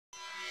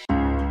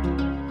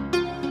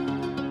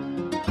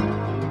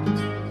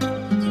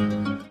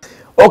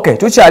Okay,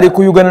 tukyali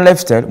ku Uganda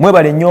Lifestyle.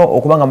 Mwebale nnyo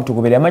okubanga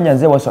mutugoberera amanya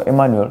nze Waso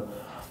Emmanuel.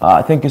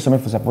 Thank you so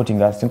much for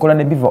supporting us. Nkola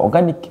ne Biva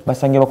Organic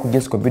basange ba ku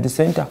Jess Community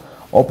Center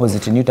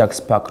opposite New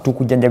Tax Park.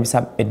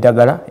 Tukujjanjabisa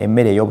eddagala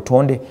emmere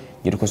y'obutonde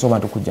gye tukosoba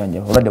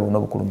tukujjanjaba obadde buno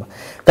obukuluma.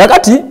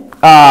 Kakati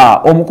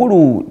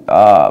omukulu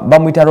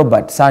bamwita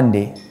Robert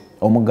Sunday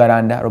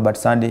omugalanda Robert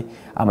Sunday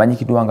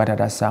amanyikidwa nga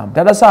Taata Sam.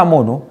 Taata Sam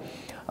ono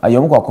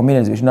y'omu ku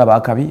comedians betuna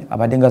abakabi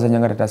abadengazanya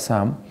nga Taata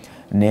Sam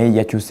ne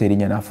yakyusa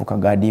erinnya n'afuuka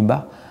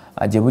Gadimba.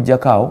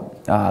 Ajebujjakao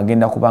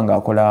agenda kubanga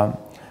akola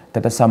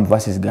Taata Sam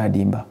versus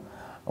Gadimba.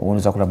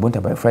 Onoza kula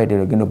bonta by Friday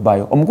ogendo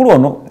bayo. Omukulu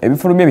ono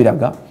ebifulumye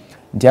biraga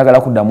nti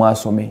agala kuddamu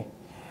asome.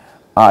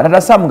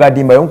 Taata Sam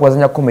Gadimba y'omu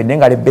kwazanya comedy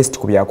nga le best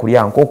ku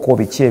byakulya nkoko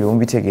bikyebe mu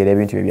bitegeera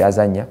ebintu bye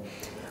byazanya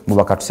mu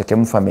bakatuseke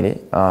mu family.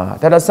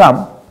 Taata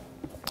Sam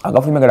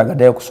agafulumye galaga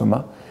addayo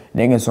kusoma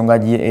naye ng'ensonga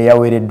gye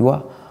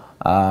eyaweereddwa.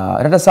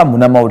 Taata Sam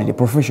munamawulire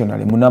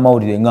professionally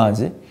munamawulire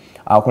nganze.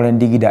 Akola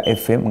Ndigida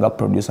FM nga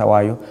producer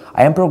wayo.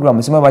 Aya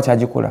program sima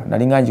bachagikola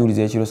nalinga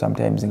njiulize ekiro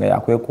sometimes nga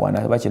yakwekwana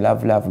bachi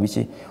love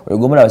bichi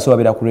oyogomula baso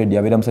babera ku radio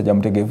abera musajja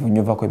mutegevu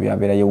nyova kwe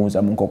byabera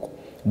yewunza mu nkoko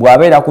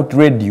bwabera ku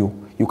radio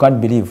you can't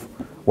believe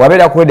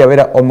wabera ku radio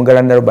abera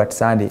omugalanda Robert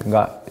Sunday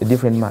nga a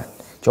different man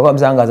choka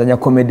mzanga azanya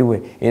comedy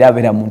we era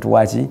abera muntu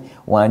wachi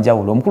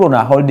wanjawulo omukulu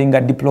na holding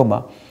a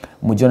diploma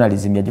mu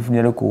journalism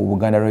yajifunira ku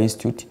Buganda Royal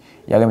Institute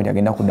yagamita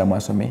agenda kuddamu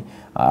asome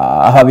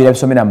ababira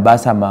bisomera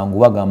mbasa mangu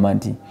bagamba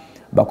nti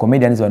ba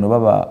comedians bano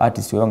baba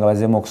artists webanga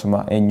bazemo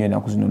okusoma ennyo na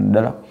kuzino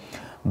ndala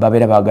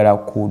babera bagala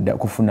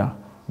kufuna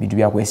bintu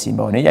bya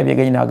kwesimba ne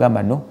yabyeganye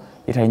nagamba no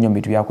etali nnyo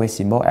bintu bya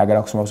kwesimba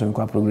ayagala kusoma kusoma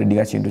kwa prograde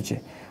ga kintu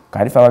kye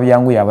kalifa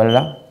babyangu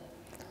yabalala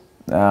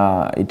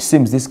it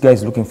seems this guy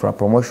is looking for a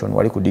promotion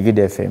wali ku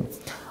Ndigida FM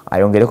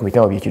ayongere ku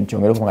bitabo bye kintu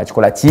kyongere ku nga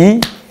kikola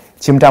ki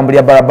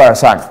kimtambulya barabara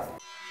sana.